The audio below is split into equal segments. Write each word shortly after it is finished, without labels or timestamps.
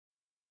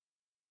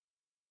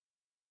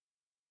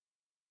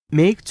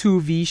Make two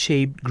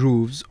V-shaped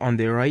grooves on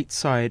the right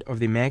side of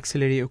the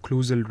maxillary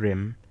occlusal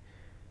rim,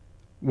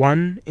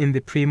 one in the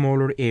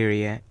premolar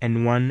area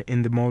and one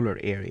in the molar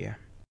area.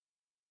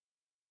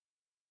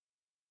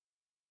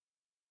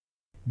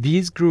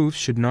 These grooves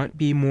should not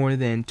be more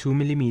than 2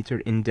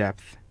 mm in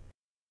depth.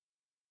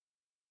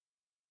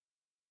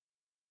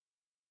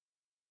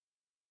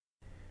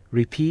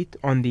 Repeat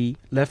on the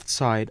left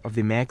side of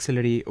the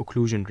maxillary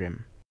occlusion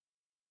rim.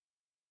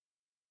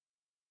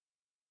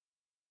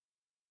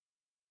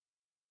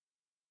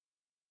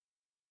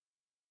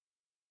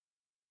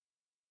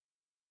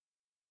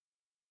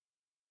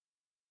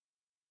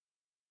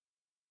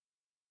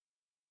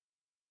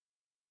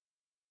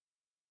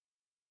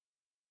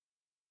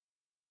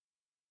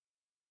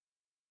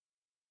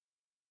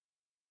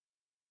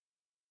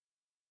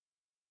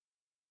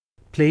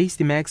 Place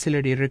the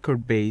maxillary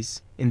record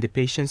base in the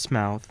patient's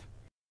mouth.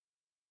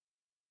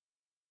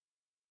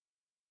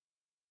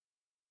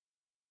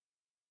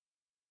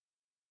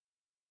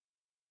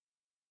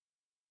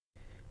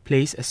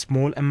 Place a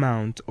small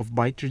amount of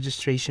bite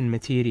registration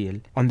material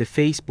on the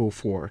Facebook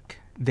fork,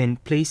 then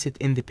place it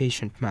in the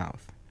patient's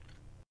mouth.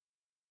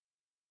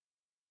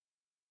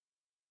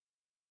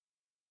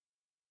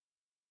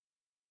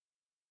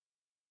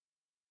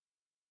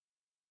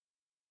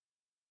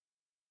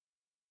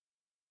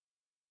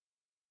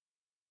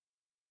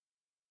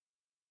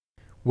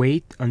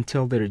 Wait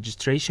until the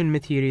registration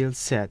material is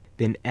set,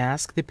 then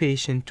ask the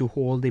patient to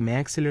hold the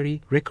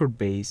maxillary record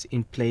base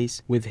in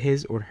place with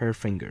his or her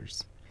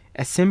fingers.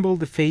 Assemble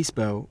the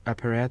Facebook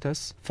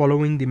apparatus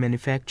following the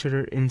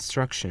manufacturer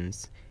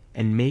instructions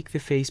and make the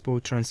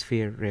Facebook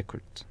transfer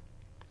record.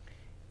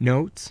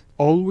 Note: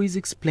 always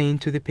explain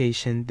to the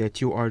patient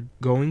that you are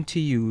going to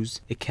use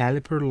a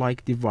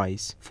caliper-like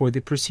device for the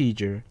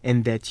procedure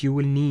and that you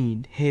will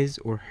need his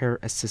or her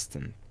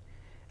assistance.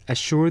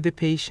 Assure the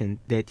patient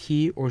that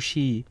he or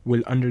she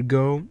will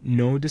undergo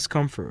no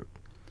discomfort,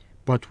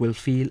 but will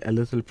feel a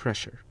little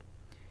pressure.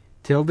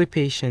 Tell the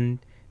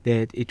patient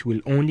that it will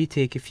only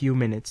take a few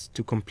minutes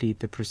to complete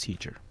the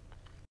procedure.